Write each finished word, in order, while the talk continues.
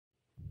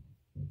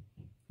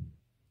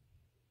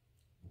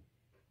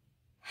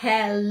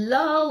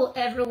Hello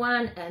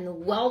everyone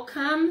and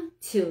welcome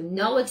to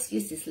No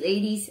Excuses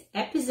Ladies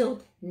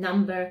episode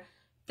number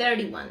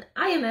 31.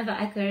 I am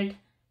Eckert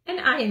and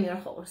I am your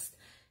host.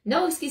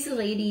 No Excuses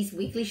Ladies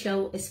weekly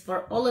show is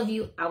for all of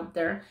you out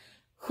there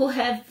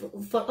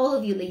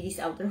ladies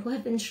out there who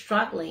have been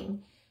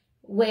struggling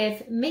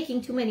with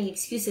making too many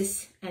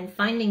excuses and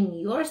finding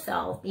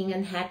yourself being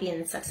unhappy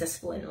and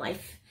successful in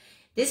life.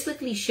 This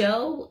weekly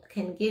show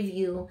can give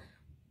you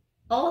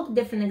all the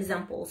different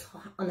examples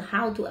on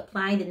how to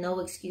apply the no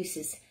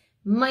excuses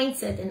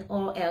mindset in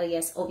all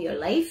areas of your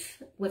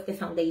life with the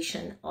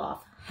foundation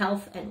of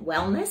health and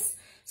wellness,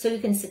 so you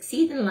can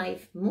succeed in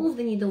life, move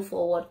the needle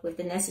forward with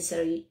the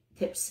necessary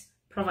tips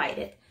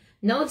provided.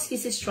 No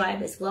Excuses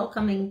Tribe is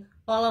welcoming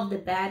all of the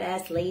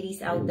badass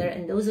ladies out there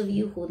and those of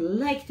you who would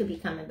like to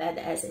become a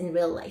badass in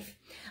real life.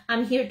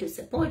 I'm here to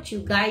support you,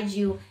 guide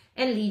you,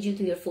 and lead you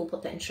to your full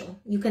potential.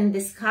 You can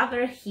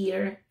discover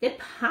here the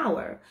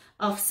power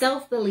of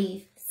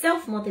self-belief,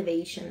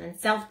 self-motivation, and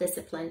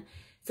self-discipline,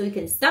 so you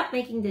can stop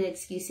making the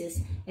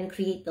excuses and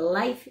create the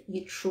life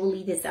you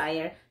truly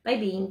desire by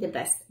being the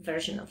best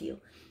version of you.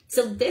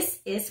 So this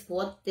is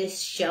what this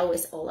show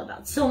is all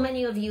about. So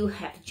many of you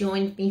have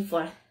joined me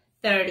for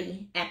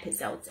 30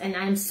 episodes, and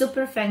I'm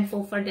super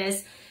thankful for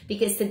this,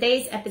 because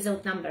today's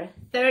episode number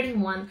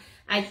 31.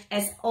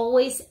 As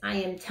always, I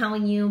am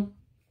telling you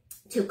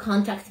to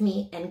contact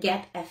me and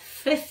get a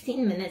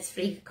 15 minutes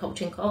free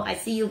coaching call. I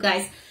see you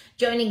guys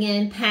joining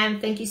in.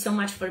 Pam, thank you so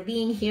much for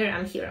being here.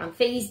 I'm here on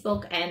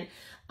Facebook and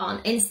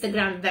on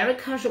Instagram, very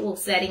casual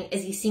setting.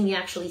 As you see me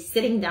actually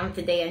sitting down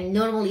today. I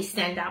normally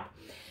stand up,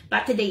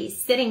 but today is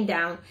sitting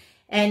down.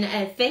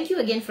 And thank you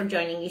again for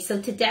joining me.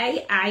 So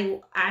today I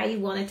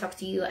want to talk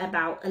to you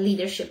about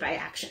leadership by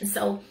action.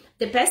 So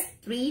the past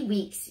 3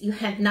 weeks, you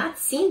have not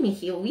seen me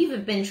here.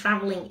 We've been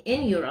traveling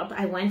in Europe.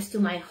 I went to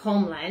my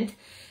homeland,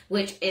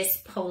 which is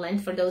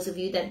Poland, for those of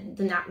you that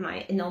do not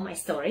know my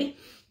story.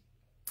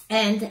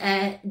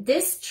 And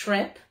this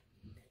trip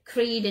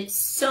created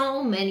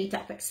so many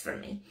topics for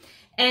me.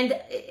 And,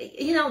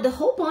 you know, the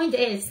whole point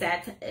is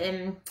that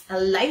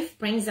life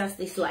brings us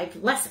these life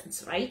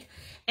lessons, right?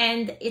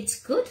 And it's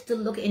good to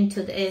look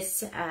into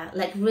this,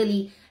 like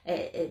really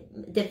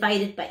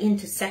divided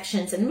into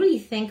sections and really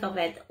think of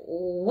it.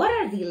 What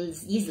are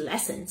these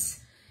lessons?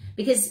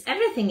 Because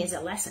everything is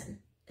a lesson.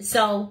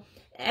 So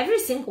every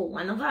single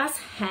one of us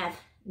have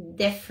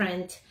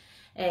different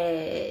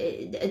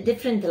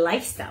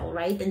lifestyle,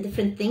 right? And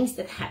different things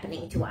that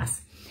happening to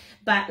us.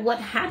 But what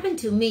happened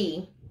to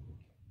me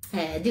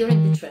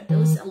during the trip, there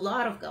was a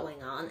lot of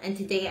going on, and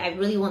today I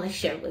really want to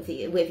share with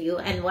you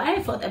and what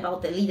I thought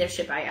about the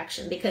leadership by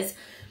action, because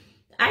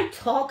I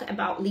talk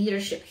about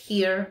leadership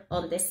here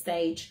on this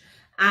stage.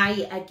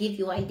 I give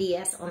you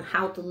ideas on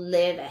how to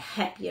live a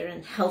happier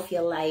and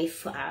healthier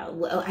life.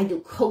 I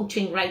do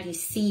coaching, right? You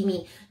see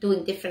me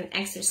doing different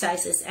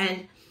exercises,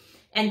 and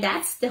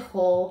that's the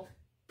whole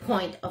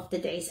point of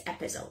today's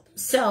episode.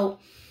 So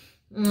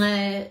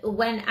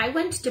when I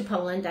went to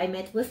Poland, I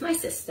met with my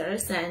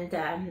sisters, and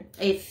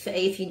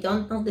if you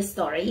don't know the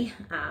story,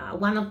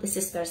 one of the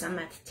sisters I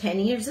met 10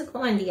 years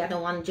ago and the other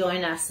one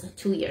joined us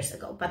 2 years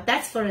ago, but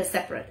that's for a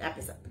separate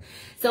episode.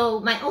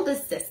 So my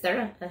oldest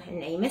sister, her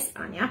name is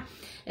Anya,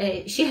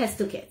 she has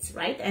 2 kids,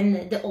 right?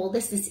 And the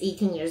oldest is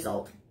 18 years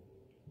old.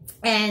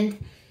 And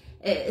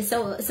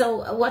so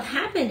what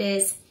happened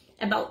is,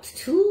 about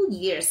 2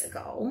 years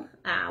ago,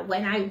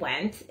 when I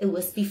went, it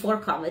was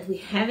before COVID. We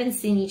haven't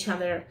seen each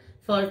other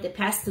for the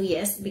past 2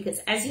 years because,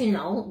 as you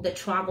know, the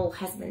travel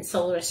has been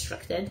so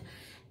restricted,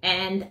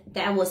 and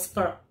that was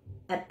for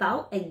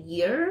about a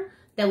year.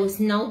 There was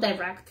no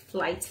direct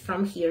flights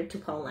from here to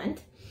Poland.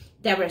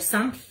 There were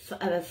some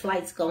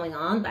flights going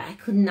on, but I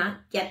could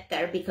not get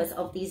there because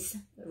of these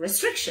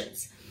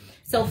restrictions.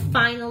 So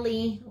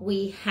finally,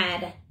 we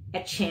had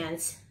a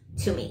chance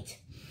to meet.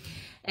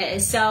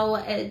 So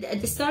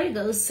the story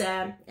goes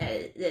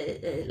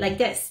like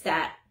this,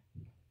 that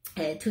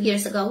 2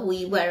 years ago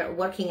we were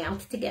working out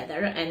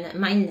together, and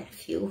my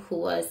nephew, who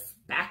was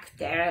back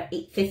there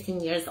 15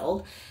 years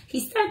old,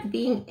 he started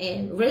being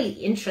really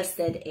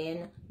interested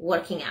in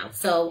working out.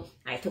 So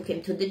I took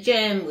him to the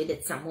gym, we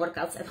did some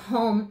workouts at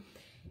home,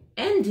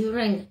 and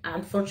during,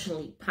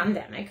 unfortunately,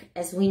 pandemic,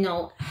 as we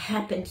know,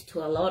 happened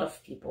to a lot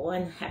of people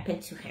and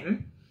happened to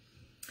him.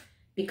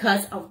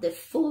 Because of the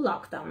full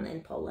lockdown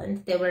in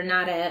Poland, they were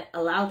not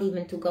allowed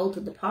even to go to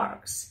the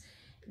parks.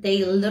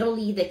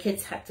 The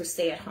kids had to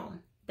stay at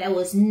home. There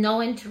was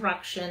no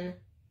interaction.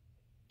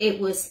 It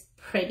was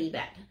pretty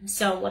bad.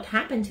 So what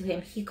happened to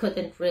him, he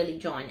couldn't really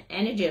join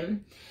any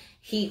gym.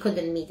 He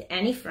couldn't meet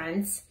any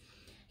friends.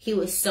 He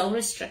was so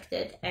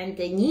restricted, and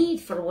the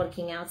need for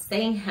working out,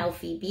 staying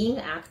healthy, being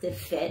active,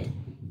 fit,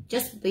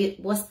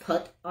 was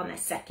put on a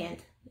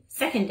second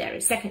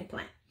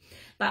plan.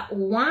 But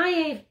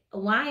why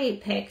I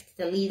picked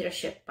the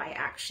leadership by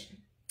action?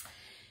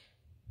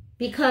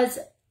 Because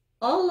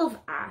all of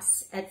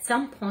us at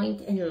some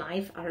point in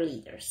life are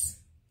leaders.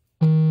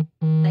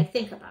 Like,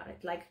 think about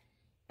it. Like,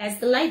 as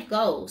the life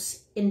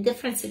goes, in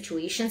different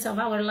situations of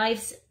our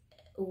lives,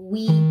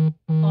 we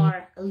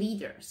are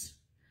leaders.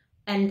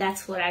 And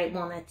that's what I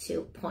wanted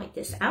to point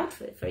this out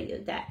for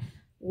you, that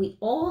we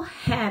all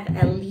have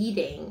a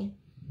leading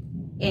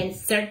in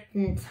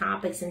certain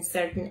topics, in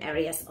certain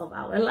areas of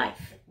our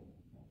life.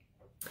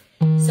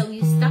 So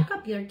you stock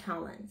up your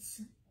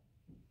talents,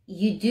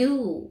 you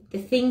do the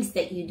things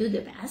that you do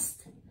the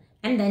best,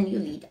 and then you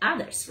lead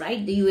others,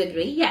 right? Do you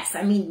agree? Yes.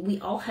 I mean, we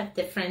all have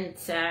different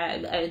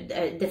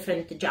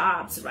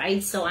jobs,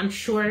 right? So I'm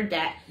sure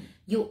that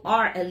you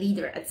are a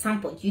leader at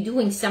some point. You're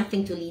doing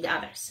something to lead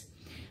others.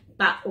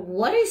 But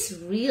what is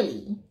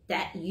really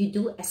that you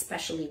do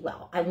especially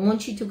well? I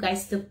want you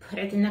guys to put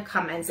it in the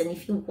comments. And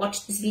if you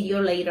watch this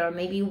video later,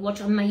 maybe you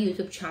watch on my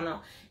YouTube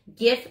channel,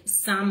 give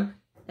some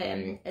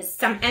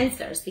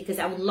answers, because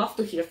I would love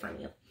to hear from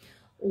you.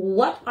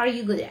 What are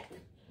you good at?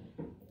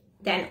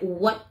 Then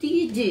what do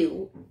you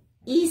do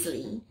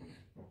easily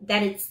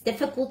that it's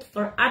difficult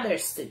for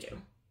others to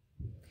do?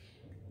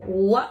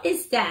 What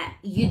is that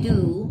you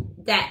do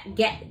that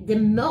get the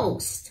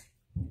most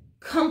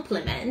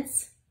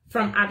compliments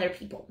from other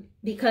people?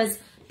 Because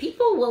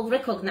people will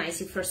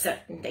recognize you for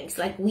certain things.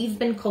 Like, we've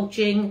been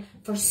coaching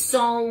for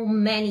so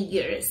many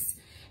years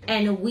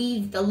and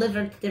we've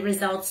delivered the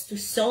results to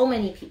so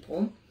many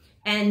people.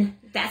 And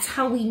that's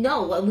how we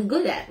know what we're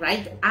good at,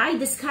 right? I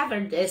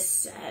discovered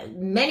this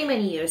many,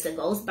 many years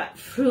ago, but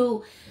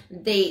through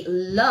the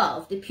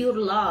love, the pure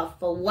love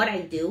for what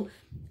I do,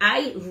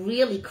 I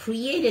really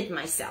created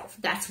myself.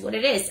 That's what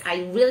it is.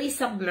 I really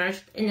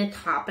submerged in the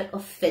topic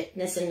of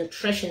fitness and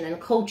nutrition and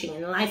coaching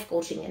and life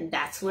coaching. And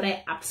that's what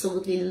I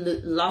absolutely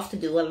love to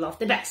do and love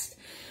the best.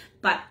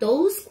 But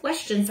those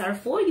questions are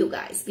for you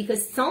guys,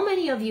 because so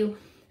many of you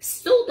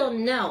still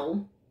don't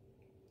know,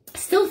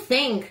 still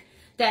think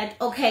that,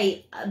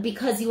 okay,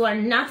 because you are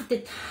not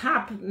the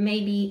top,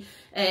 maybe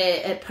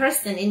a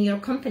person in your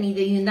company,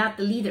 that you're not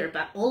the leader,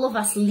 but all of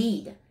us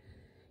lead.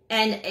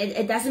 And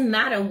it doesn't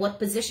matter what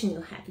position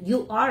you have.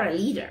 You are a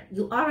leader.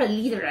 You are a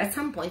leader at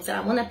some point. So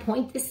I want to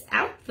point this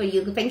out for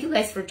you. Thank you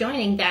guys for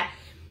joining, that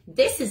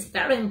this is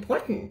very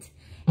important.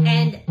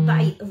 And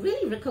by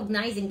really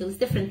recognizing those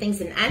different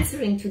things and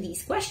answering to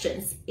these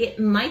questions, it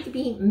might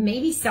be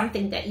maybe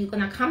something that you're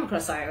going to come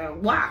across.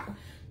 Wow,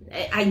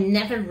 I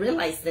never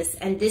realized this,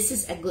 and this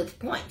is a good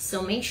point.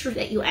 So make sure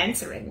that you're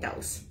answering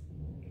those.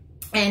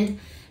 And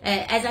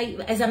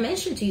as I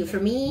mentioned to you, for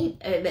me,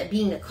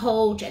 being a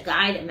coach, a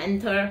guide, a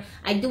mentor,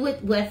 I do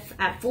it with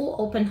a full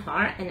open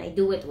heart, and I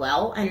do it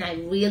well, and I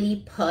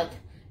really put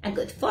a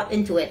good thought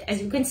into it,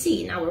 as you can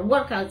see in our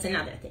workouts and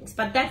other things.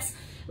 But that's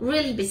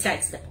really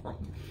besides the point,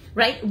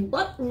 right?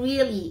 What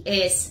really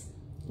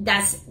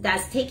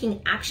does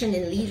taking action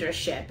in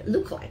leadership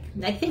look like?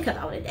 Like, think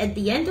about it. At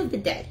the end of the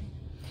day,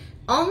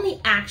 only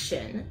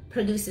action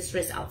produces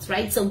results,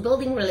 right? So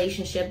building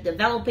relationship,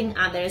 developing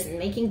others, and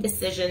making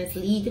decisions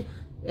lead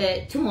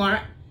to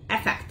more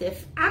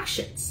effective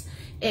actions.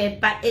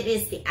 But it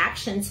is the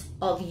actions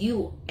of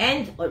you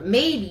and or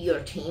maybe your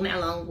team,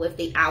 along with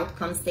the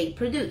outcomes they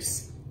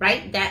produce,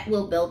 right? That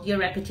will build your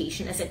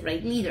reputation as a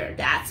great leader.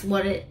 That's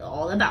what it's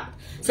all about.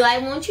 So I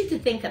want you to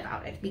think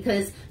about it,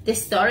 because the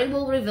story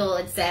will reveal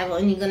itself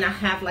and you're gonna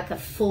have like a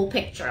full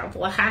picture of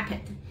what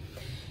happened.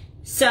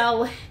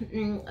 So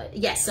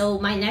yes, so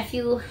my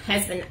nephew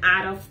has been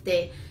out of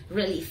the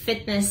really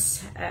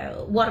fitness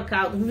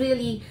workout.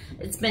 Really,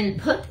 it's been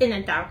put in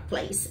a dark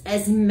place,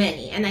 as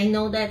many, and I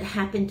know that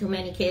happened to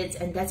many kids,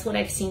 and that's what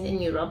I've seen in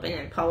Europe and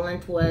in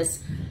Poland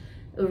was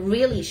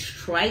really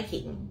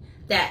striking,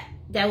 that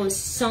there was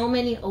so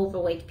many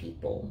overweight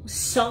people,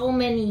 so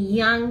many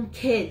young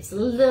kids,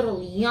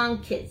 little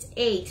young kids,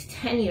 8,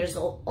 10 years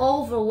old,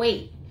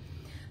 overweight,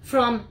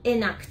 from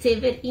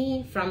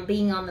inactivity, from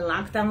being on the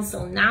lockdown.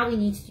 So now we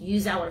need to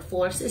use our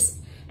forces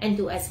and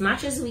do as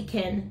much as we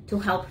can to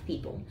help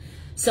people.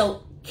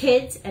 So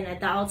kids and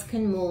adults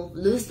can move,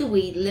 lose the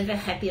weight, live a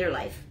happier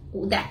life.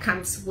 That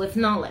comes with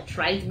knowledge,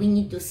 right? We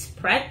need to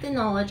spread the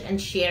knowledge and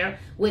share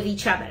with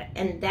each other.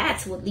 And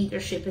that's what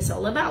leadership is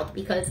all about,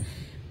 because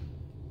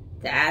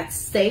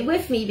stay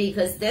with me,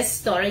 because this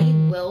story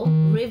will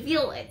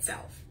reveal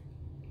itself.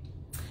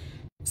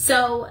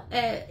 So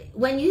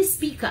when you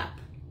speak up,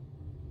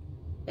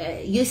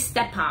 you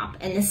step up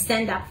and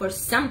stand up for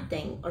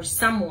something or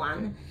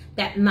someone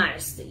that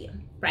matters to you,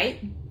 right?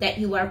 That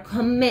you are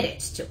committed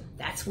to.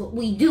 That's what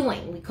we're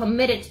doing. We're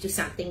committed to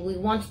something. We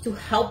want to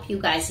help you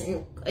guys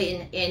in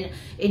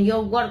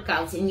your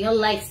workouts, in your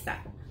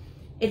lifestyle.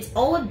 It's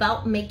all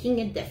about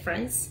making a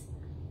difference.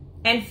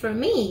 And for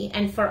me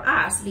and for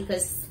us,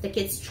 because the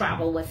kids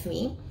travel with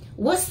me,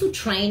 was to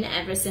train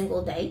every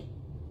single day,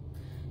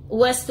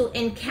 was to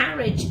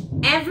encourage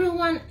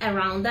everyone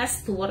around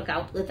us to work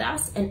out with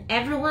us and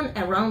everyone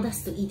around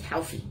us to eat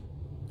healthy.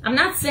 I'm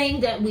not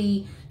saying that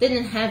we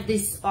didn't have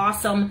this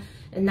awesome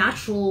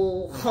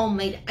natural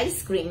homemade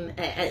ice cream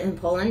in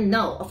Poland.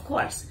 No, of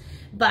course.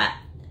 But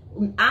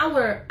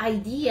our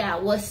idea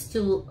was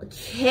to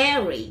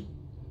carry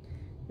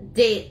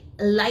the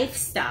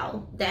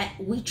lifestyle that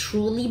we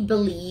truly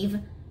believe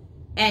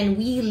and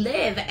we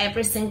live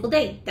every single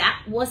day.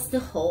 That was the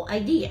whole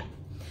idea.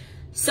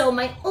 So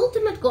my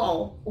ultimate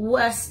goal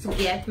was to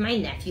get my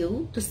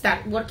nephew to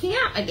start working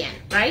out again,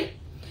 right?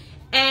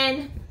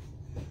 And,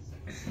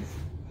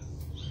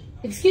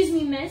 excuse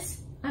me,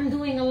 miss, I'm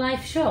doing a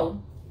live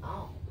show.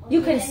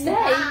 You can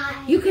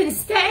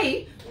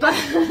stay, but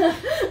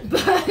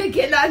it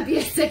cannot be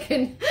a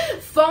second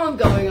phone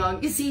going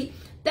on. You see,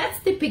 that's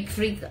the Pig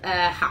Freak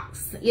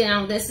house. You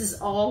know, this is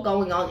all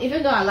going on.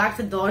 Even though I locked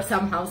the door,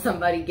 somehow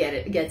somebody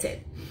gets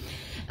it.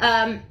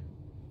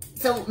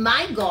 So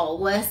my goal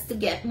was to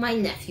get my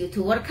nephew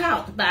to work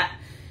out. But,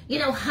 you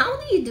know, how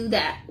do you do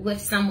that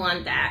with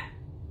someone that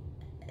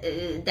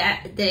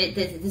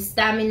the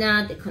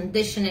stamina, the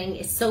conditioning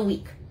is so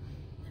weak?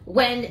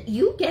 When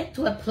you get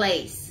to a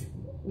place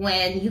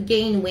when you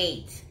gain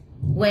weight,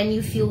 when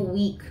you feel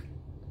weak,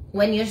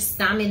 when your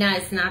stamina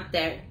is not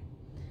there,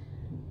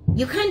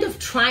 you kind of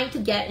try to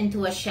get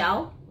into a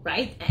shell,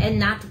 right? And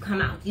not to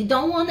come out. You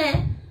don't want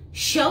to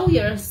show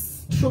your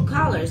true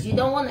colors. You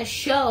don't want to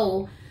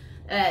show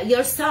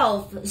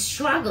yourself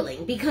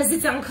struggling because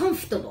it's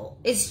uncomfortable.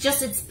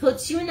 It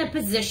puts you in a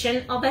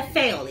position of a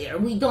failure.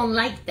 We don't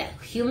like that.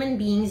 Human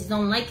beings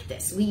don't like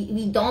this.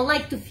 We don't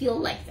like to feel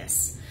like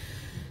this.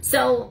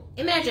 So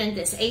imagine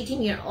this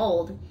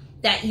 18-year-old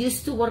that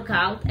used to work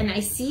out, and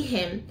I see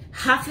him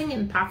huffing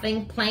and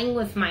puffing, playing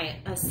with my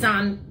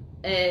son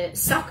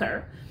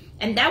soccer.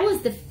 And that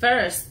was the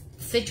first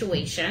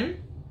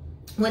situation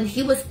when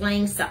he was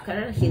playing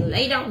soccer. He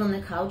laid out on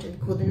the couch and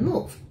couldn't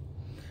move.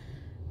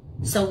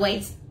 So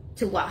wait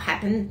to what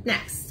happened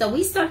next. So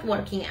we start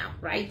working out,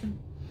 right?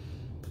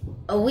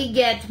 We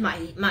get,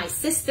 my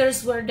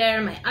sisters were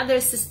there, my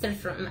other sister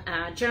from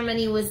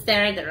Germany was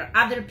there, there are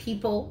other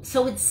people.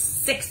 So it's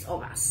 6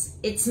 of us.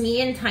 It's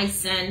me and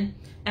Tyson.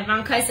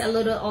 Ivanka is a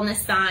little on the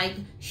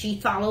side. She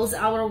follows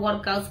our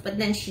workouts, but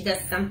then she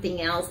does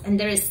something else. And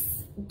there is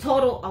a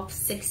total of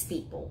 6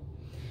 people.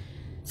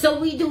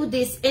 So we do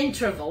this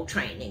interval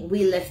training.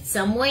 We lift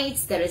some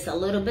weights. There is a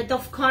little bit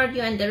of cardio,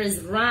 and there is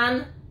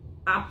run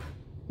up,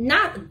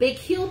 not a big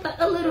hill,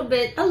 but a little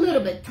bit,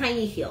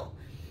 tiny hill.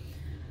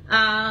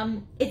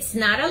 It's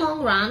not a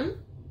long run,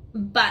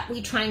 but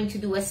we're trying to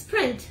do a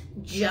sprint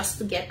just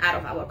to get out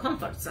of our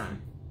comfort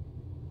zone.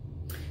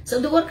 So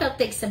the workout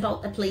takes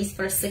about a place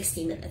for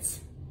 60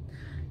 minutes.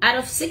 Out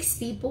of 6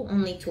 people,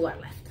 only 2 are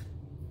left.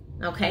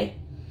 Okay?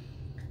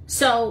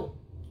 So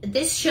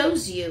this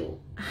shows you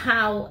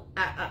how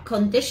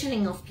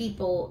conditioning of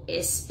people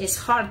is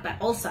hard,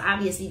 but also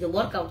obviously the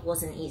workout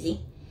wasn't easy.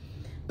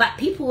 But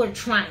people were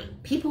trying.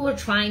 People were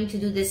trying to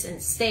do this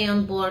and stay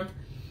on board.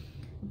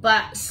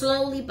 But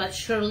slowly but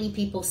surely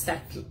people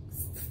start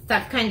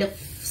kind of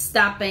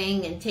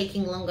stopping and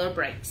taking longer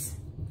breaks.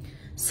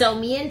 So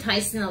me and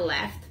Tyson are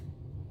left.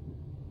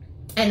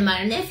 And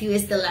my nephew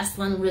is the last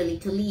one really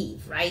to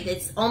leave, right?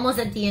 It's almost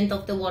at the end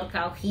of the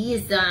workout. He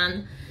is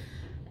done.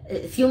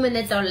 A few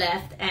minutes are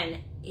left and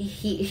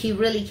he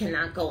really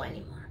cannot go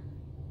anymore.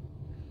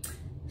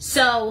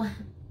 So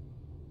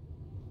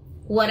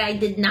what I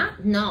did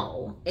not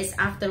know is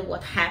after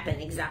what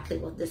happened exactly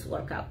with this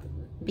workout,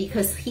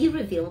 because he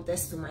revealed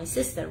this to my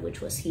sister, which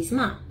was his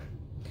mom,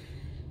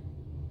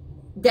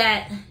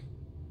 that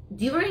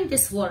during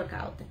this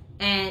workout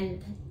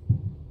and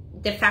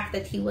the fact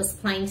that he was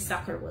playing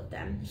soccer with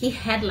them, he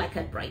had like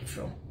a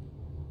breakthrough.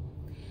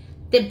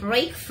 The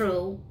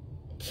breakthrough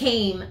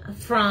came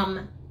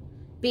from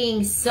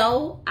being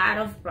so out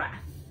of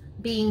breath,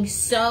 being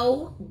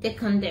so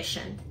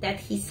deconditioned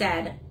that he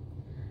said,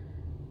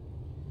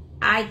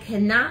 I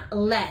cannot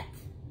let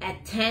a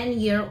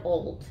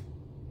 10-year-old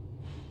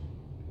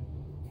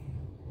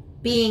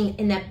being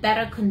in a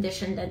better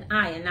condition than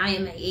I, and I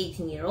am an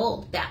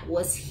 18-year-old. That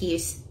was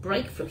his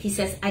breakthrough. He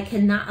says, I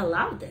cannot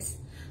allow this.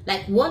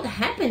 Like, what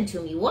happened to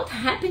me? What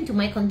happened to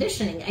my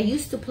conditioning? I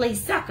used to play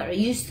soccer. I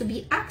used to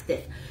be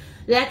active.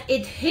 That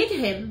it hit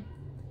him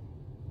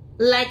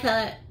like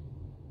a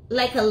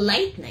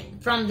lightning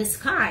from the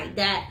sky.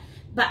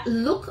 But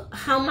look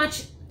how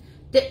much,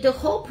 the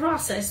whole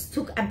process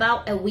took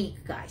about a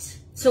week, guys.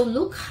 So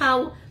look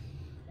how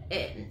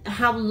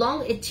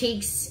long it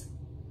takes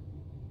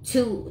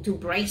to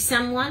break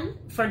someone,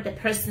 for the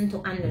person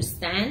to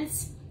understand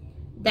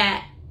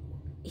that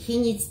he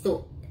needs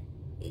to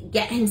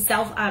get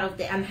himself out of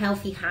the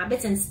unhealthy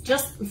habits and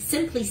just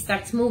simply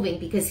starts moving,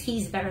 because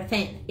he's very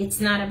thin. It's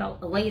not about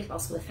a weight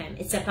loss with him.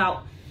 It's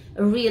about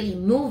really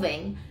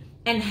moving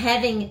and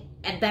having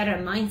a better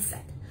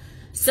mindset.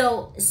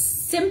 So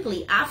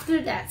simply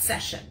after that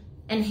session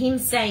and him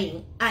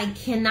saying, I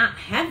cannot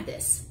have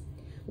this,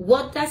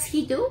 what does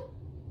he do?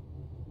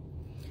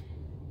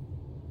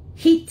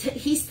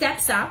 He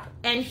steps up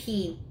and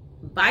he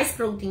buys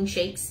protein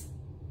shakes,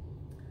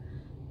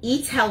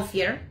 eats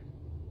healthier,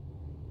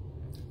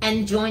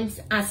 and joins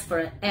us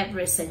for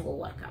every single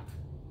workout.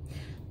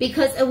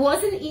 Because it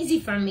wasn't easy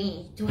for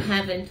me to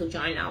have him to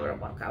join our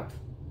workout.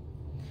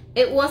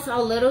 It was a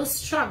little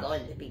struggle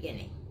in the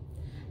beginning.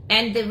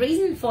 And the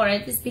reason for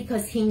it is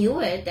because he knew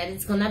that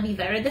it's gonna be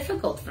very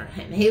difficult for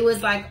him. He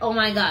was like, oh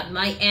my God,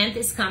 my aunt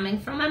is coming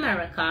from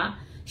America.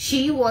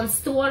 She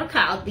wants to work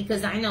out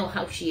because I know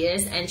how she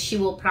is, and she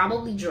will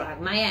probably drag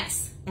my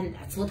ass. And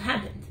that's what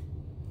happened.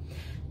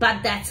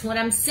 But that's what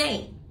I'm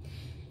saying.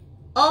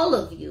 All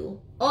of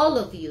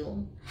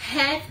you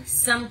have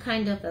some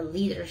kind of a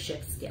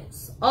leadership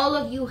skills. All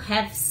of you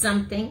have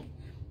something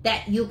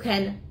that you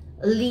can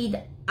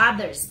lead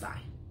others by.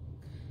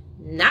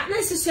 Not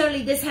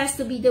necessarily this has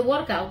to be the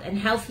workout and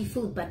healthy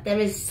food, but there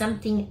is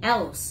something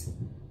else.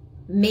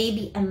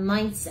 Maybe a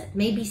mindset,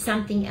 maybe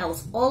something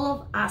else. All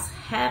of us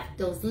have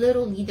those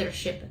little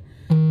leadership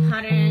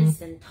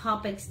patterns and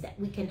topics that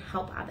we can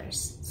help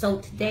others. So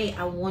today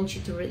I want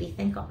you to really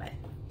think of it.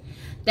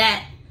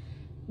 That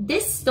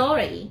this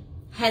story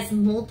has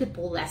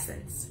multiple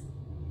lessons.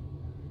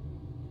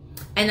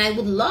 And I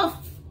would love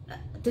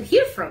to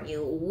hear from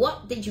you.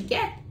 What did you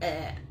get?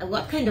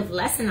 What kind of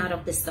lesson out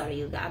of the story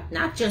you got?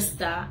 Not just,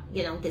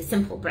 the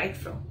simple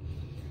breakthrough.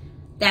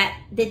 That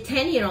the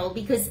 10-year-old,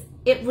 because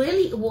it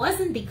really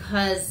wasn't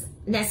because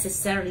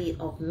necessarily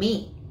of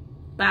me,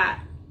 but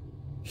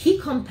he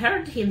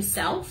compared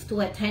himself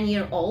to a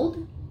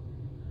 10-year-old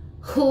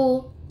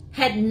who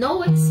had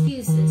no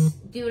excuses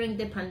during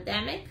the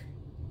pandemic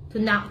to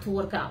not to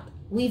work out.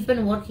 We've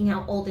been working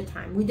out all the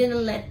time. We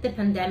didn't let the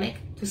pandemic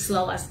to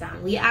slow us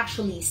down. We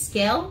actually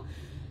scaled,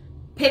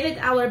 pivot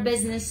our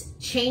business,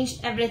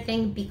 changed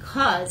everything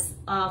because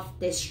of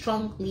the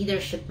strong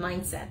leadership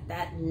mindset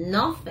that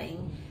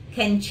nothing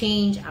can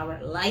change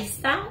our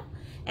lifestyle,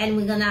 and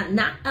we're gonna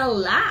not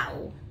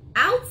allow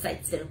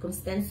outside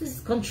circumstances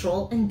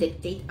control and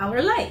dictate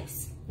our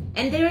lives.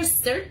 And there are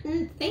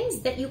certain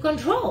things that you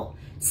control.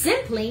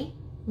 Simply,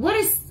 what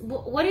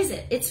is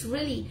it? It's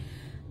really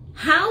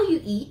how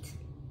you eat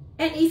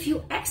and if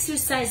you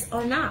exercise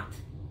or not.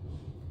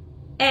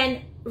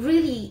 And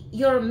really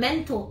your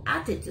mental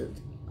attitude.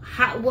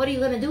 What are you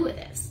gonna do with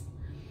this?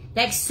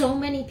 Like so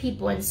many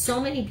people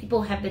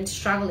have been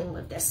struggling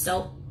with this.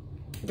 So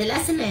the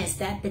lesson is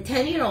that the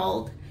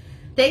 10-year-old,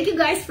 thank you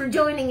guys for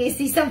joining. I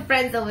see some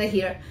friends over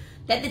here.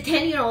 That the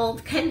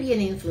 10-year-old can be an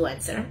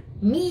influencer.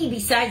 Me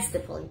besides the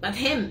point, but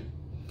him.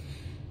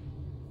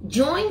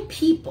 Join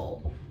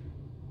people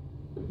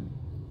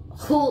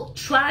who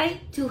try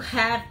to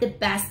have the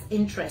best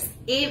interest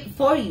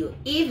for you,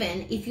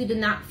 even if you do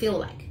not feel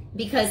like.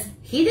 Because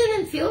he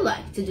didn't feel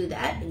like to do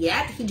that,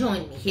 yet he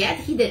joined me, yet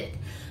he did it.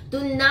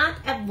 Do not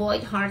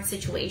avoid hard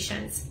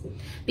situations,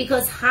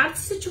 because hard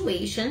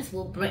situations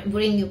will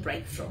bring you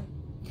breakthrough.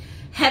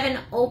 Have an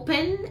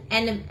open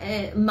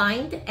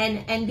mind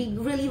and be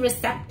really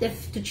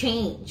receptive to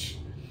change,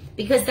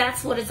 because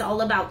that's what it's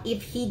all about.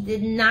 If he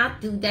did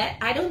not do that,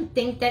 I don't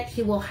think that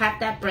he will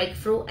have that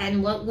breakthrough.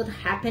 And what would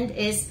happen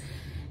is,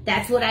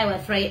 that's what I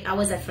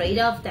was afraid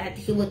of, that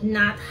he would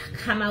not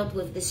come out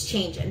with this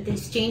change. And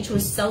this change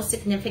was so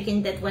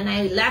significant that when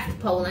I left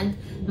Poland,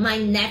 my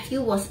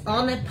nephew was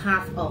on a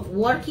path of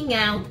working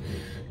out.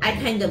 I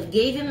kind of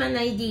gave him an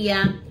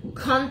idea,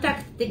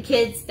 contact the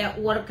kids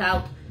that work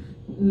out,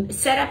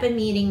 set up a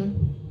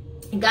meeting,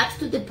 got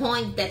to the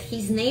point that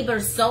his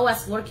neighbors saw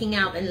us working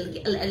out.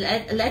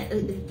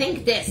 And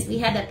think this, we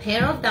had a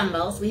pair of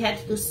dumbbells, we had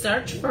to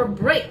search for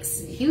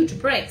bricks, huge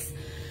bricks.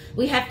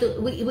 We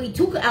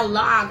took a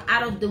log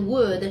out of the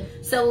wood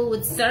so it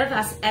would serve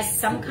us as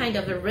some kind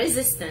of a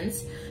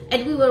resistance,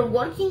 and we were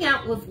working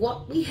out with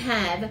what we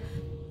had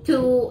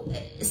to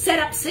set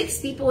up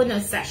 6 people in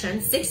a session,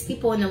 6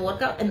 people in a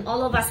workout, and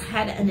all of us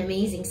had an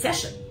amazing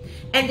session.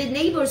 And the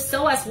neighbor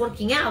saw us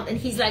working out, and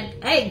he's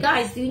like, hey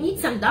guys, do you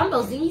need some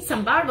dumbbells? Do you need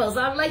some barbells?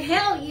 I'm like,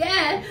 hell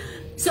yeah.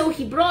 So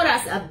he brought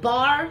us a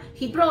bar,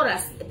 he brought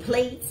us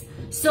plates.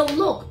 So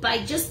look,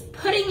 by just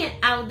putting it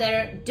out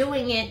there,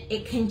 doing it,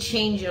 it can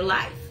change your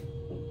life.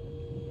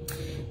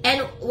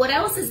 And what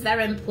else is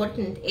very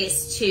important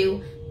is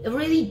to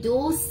really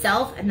do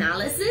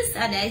self-analysis,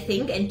 and I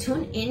think, and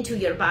tune into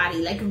your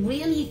body, like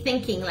really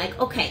thinking like,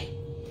 okay,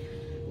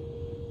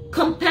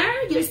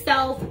 compare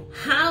yourself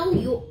how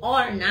you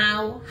are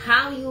now,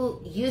 how you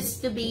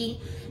used to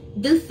be.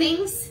 Do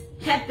things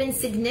have been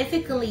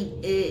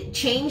significantly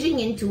changing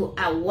into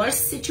a worse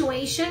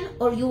situation,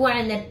 or you are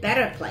in a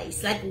better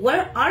place? Like,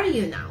 where are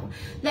you now?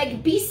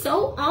 Like, be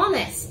so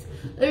honest.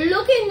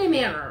 Look in the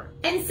mirror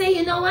and say,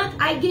 you know what?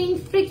 I gained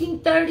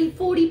freaking 30,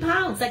 40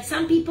 pounds. Like,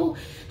 some people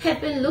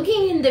have been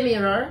looking in the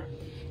mirror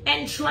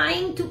and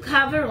trying to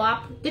cover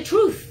up the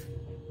truth.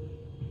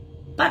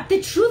 But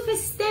the truth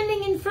is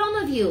standing in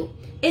front of you.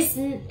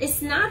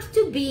 It's not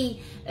to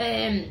be,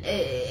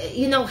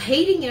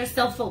 hating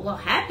yourself for what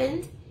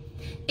happened.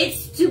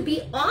 It's to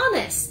be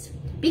honest,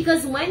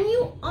 because when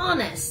you're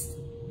honest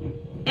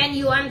and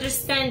you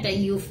understand that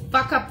you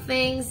fuck up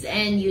things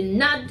and you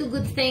not do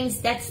good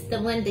things, that's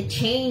when the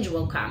change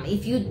will come.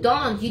 If you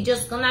don't, you're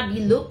just gonna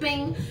be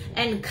looping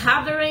and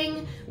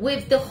covering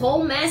with the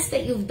whole mess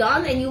that you've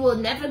done, and you will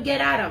never get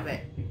out of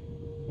it.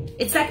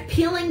 It's like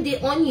peeling the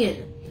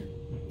onion,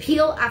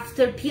 peel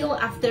after peel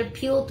after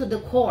peel to the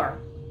core.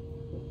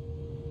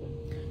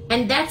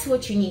 And that's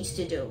what you need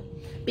to do,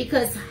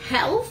 because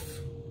health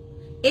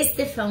is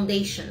the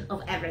foundation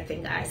of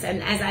everything, guys.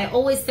 And as I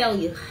always tell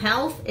you,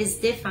 health is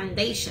the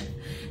foundation.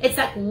 It's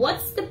like,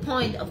 what's the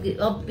point of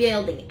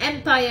building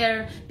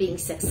empire, being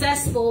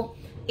successful,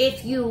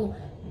 if you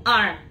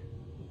are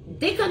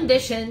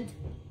deconditioned,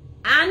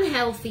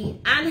 unhealthy,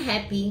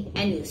 unhappy,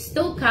 and you're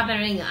still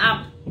covering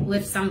up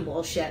with some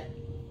bullshit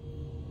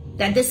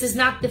that this is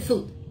not the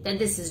food, that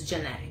this is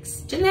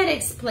genetics.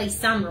 Genetics play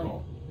some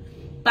role,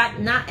 but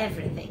not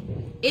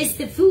everything. It's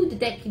the food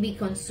that we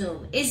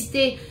consume.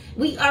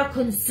 We are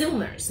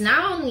consumers,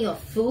 not only of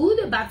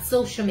food, but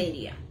social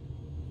media.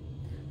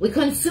 We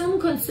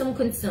consume.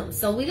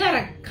 So we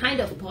gotta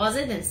kind of pause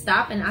it and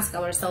stop and ask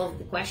ourselves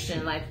the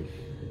question, like,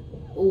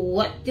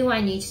 what do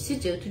I need to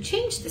do to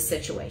change the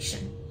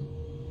situation?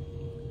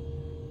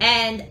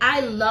 And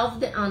I love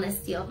the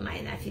honesty of my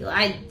nephew.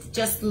 I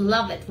just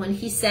love it when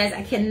he says,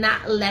 I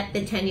cannot let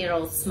the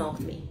 10-year-old smoke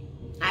me.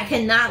 I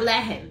cannot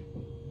let him.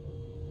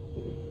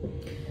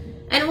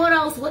 And what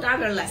else? What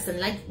other lesson?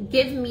 Like,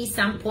 give me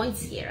some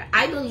points here.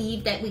 I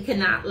believe that we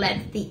cannot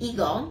let the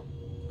ego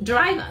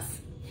drive us.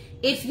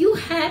 If you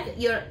have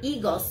your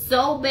ego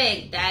so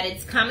big that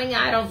it's coming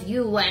out of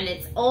you and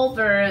it's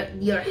over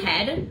your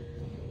head,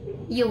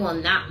 you will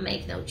not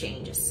make no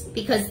changes,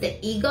 because the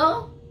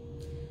ego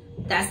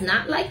does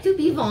not like to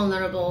be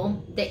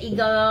vulnerable. The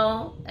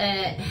ego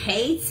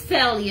hates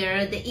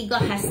failure. The ego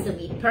has to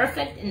be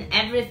perfect in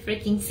every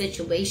freaking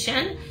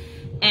situation,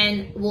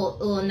 and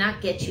will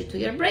not get you to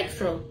your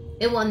breakthrough.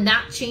 It will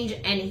not change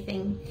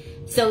anything.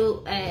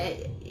 So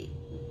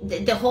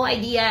the whole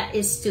idea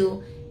is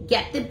to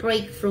get the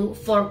breakthrough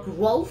for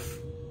growth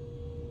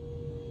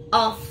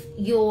of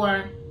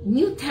your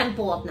new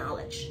temple of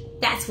knowledge.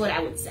 That's what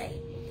I would say.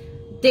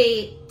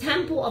 The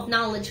temple of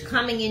knowledge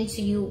coming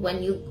into you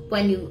when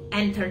you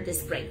enter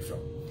this breakthrough.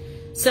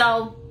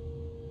 So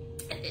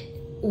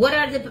what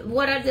are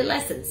the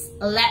lessons?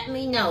 Let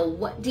me know.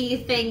 What do you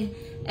think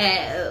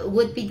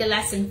would be the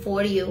lesson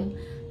for you?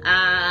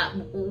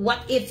 What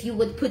if you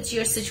would put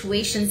your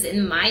situations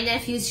in my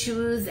nephew's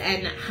shoes,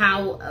 and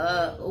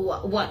how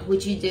what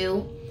would you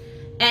do?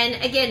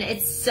 And again,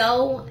 it's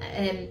so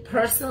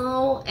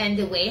personal, and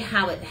the way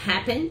how it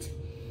happened.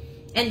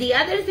 And the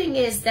other thing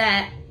is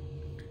that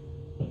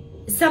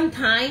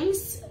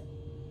sometimes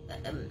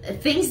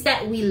things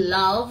that we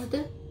loved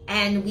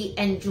and we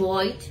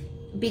enjoyed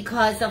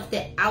because of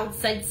the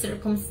outside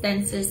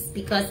circumstances,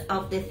 because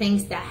of the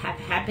things that have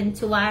happened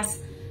to us,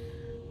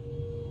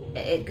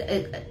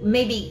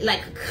 maybe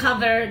like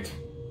covered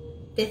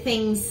the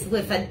things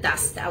with a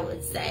dust, I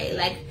would say.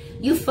 Like,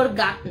 you've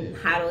forgotten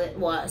how it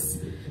was.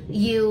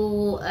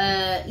 You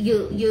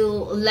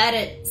let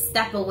it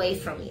step away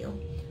from you.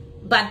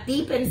 But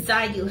deep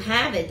inside you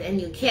have it,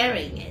 and you're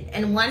carrying it.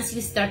 And once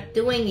you start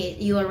doing it,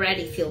 you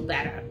already feel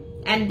better.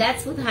 And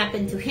that's what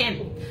happened to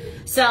him.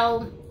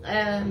 So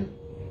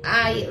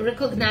I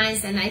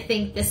recognize, and I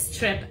think this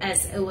trip,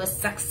 as it was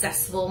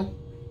successful,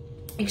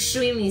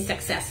 extremely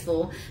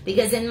successful,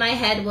 because in my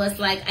head was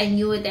like, I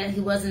knew that he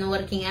wasn't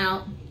working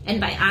out.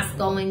 And by us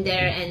going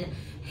there and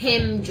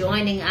him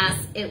joining us,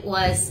 it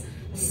was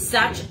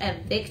such a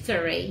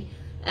victory.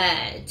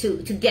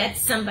 To get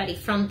somebody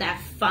from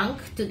that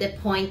funk to the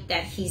point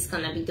that he's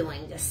gonna be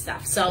doing this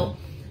stuff. So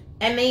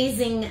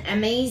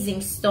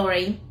amazing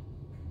story,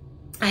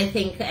 I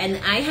think. And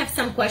I have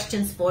some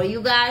questions for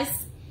you guys.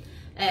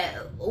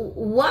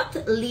 What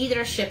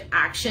leadership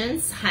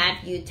actions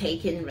have you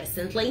taken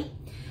recently?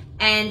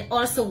 And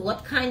also,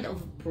 what kind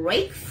of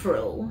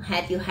breakthrough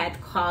have you had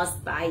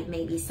caused by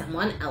maybe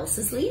someone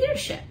else's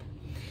leadership?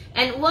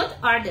 And what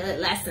are the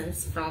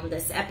lessons from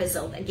this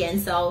episode?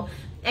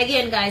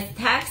 Again, guys,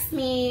 text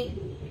me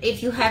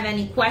if you have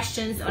any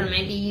questions, or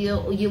maybe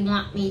you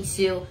want me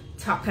to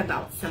talk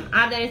about some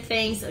other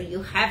things, or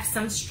you have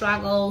some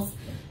struggles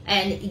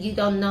and you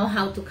don't know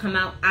how to come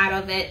out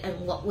of it,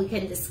 and what we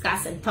can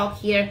discuss and talk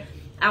here.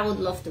 I would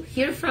love to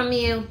hear from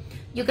you.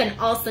 You can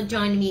also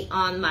join me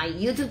on my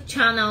YouTube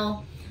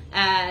channel.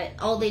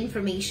 All the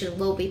information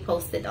will be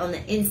posted on the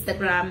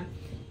Instagram.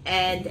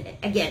 And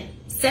again,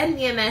 send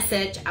me a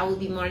message. I will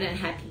be more than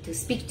happy to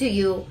speak to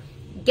you.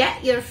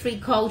 Get your free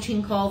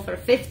coaching call for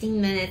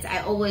 15 minutes. I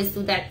always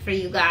do that for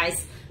you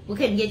guys. We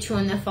can get you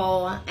on the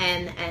phone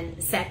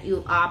and set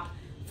you up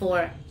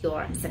for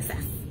your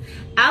success.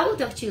 I will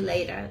talk to you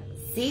later.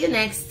 See you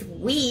next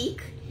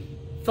week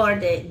for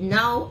the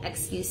No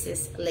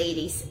Excuses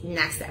Ladies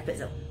next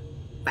episode.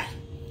 Bye.